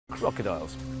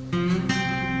crocodiles.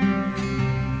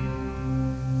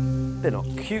 They're not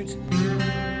cute.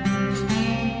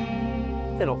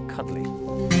 They're not cuddly.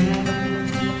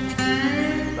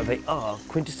 But they are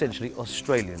quintessentially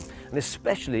Australian, and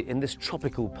especially in this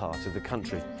tropical part of the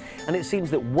country. And it seems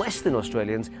that Western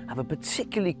Australians have a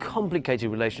particularly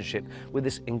complicated relationship with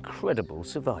this incredible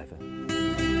survivor.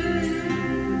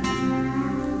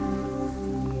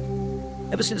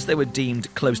 Ever since they were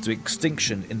deemed close to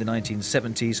extinction in the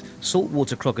 1970s,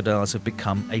 saltwater crocodiles have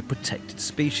become a protected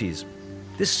species.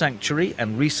 This sanctuary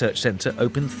and research centre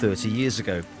opened 30 years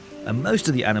ago, and most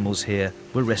of the animals here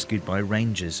were rescued by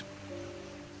rangers.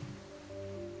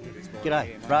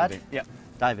 G'day, Raj. Yep.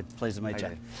 David, pleased to meet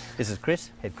you. This is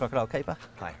Chris, head crocodile keeper.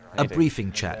 Hi. A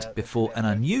briefing chat before an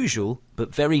unusual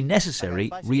but very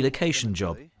necessary relocation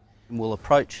job. And we'll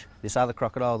approach this other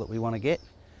crocodile that we want to get.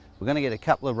 We're going to get a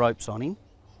couple of ropes on him,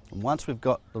 and once we've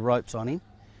got the ropes on him,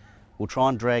 we'll try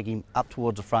and drag him up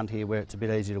towards the front here where it's a bit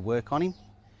easier to work on him.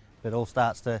 If it all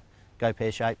starts to go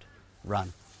pear-shaped,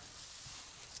 run.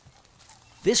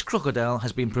 This crocodile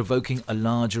has been provoking a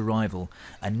larger rival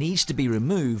and needs to be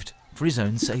removed for his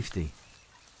own safety.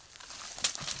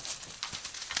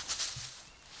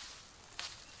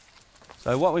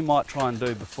 So what we might try and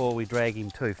do before we drag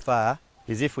him too far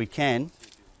is, if we can,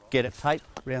 get a tape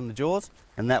around the jaws,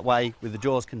 and that way, with the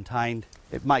jaws contained,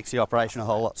 it makes the operation a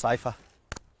whole lot safer.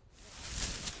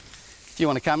 Do you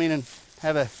want to come in and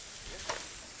have a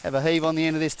heave on the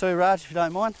end of this too, Raj, if you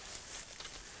don't mind?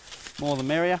 More the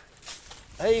merrier.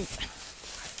 Heave.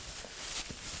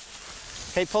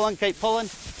 Keep pulling, keep pulling.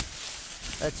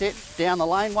 That's it, down the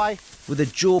laneway. With a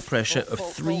jaw pressure of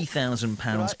 3,000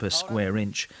 pounds per square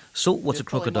inch, saltwater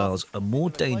crocodiles are more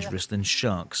dangerous than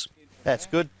sharks. That's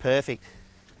good, perfect.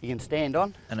 You can stand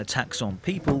on. And attacks on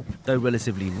people, though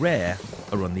relatively rare,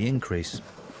 are on the increase.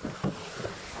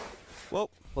 Well,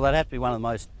 they'd have to be one of the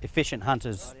most efficient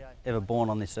hunters ever born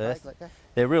on this earth.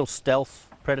 They're a real stealth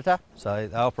predator, so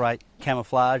they operate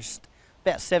camouflaged.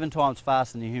 About 7 times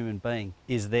faster than a human being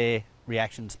is their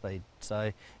reaction speed.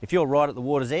 So if you're right at the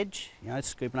water's edge, you know,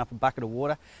 scooping up a bucket of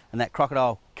water, and that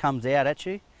crocodile comes out at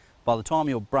you, by the time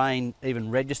your brain even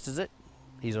registers it,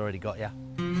 he's already got you.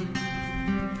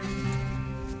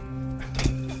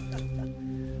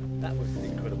 That was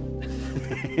incredible.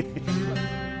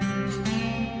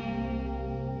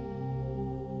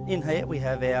 In here we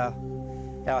have our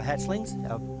hatchlings,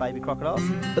 our baby crocodiles.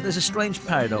 But there's a strange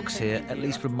paradox here, at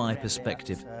least from my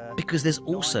perspective, because there's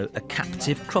also a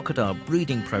captive crocodile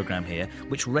breeding program here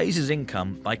which raises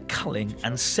income by culling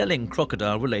and selling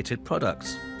crocodile-related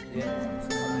products.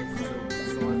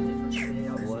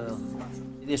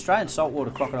 The Australian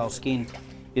saltwater crocodile skin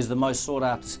is the most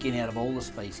sought-after skin out of all the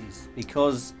species,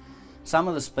 because some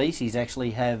of the species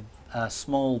actually have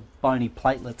small bony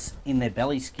platelets in their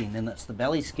belly skin, and it's the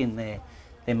belly skin they're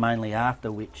mainly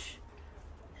after, which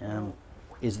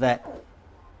is that,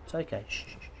 it's okay, shh,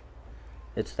 shh, shh.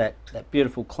 It's that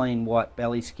beautiful clean white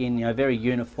belly skin, you know, very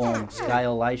uniform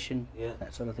scalation,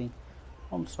 that sort of thing.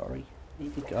 I'm sorry,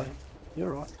 here you go,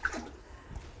 you're right.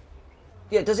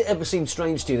 Yeah, does it ever seem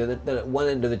strange to you that at one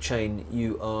end of the chain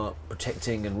you are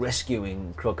protecting and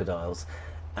rescuing crocodiles,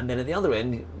 and then at the other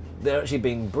end they're actually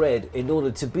being bred in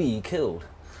order to be killed?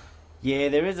 Yeah,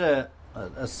 there is a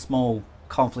small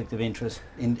conflict of interest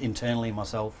internally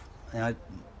myself. You know,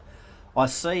 I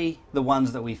see the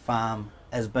ones that we farm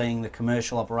as being the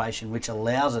commercial operation which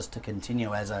allows us to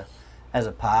continue as a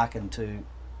park and to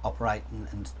operate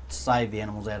and save the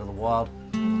animals out of the wild.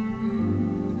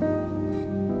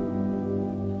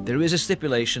 There is a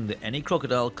stipulation that any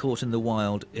crocodile caught in the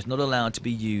wild is not allowed to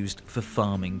be used for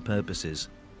farming purposes.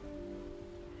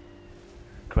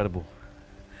 Incredible.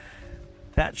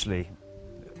 They're actually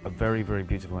a very, very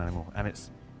beautiful animal, and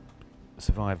it's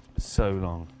survived so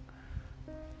long.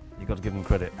 You've got to give them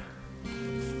credit.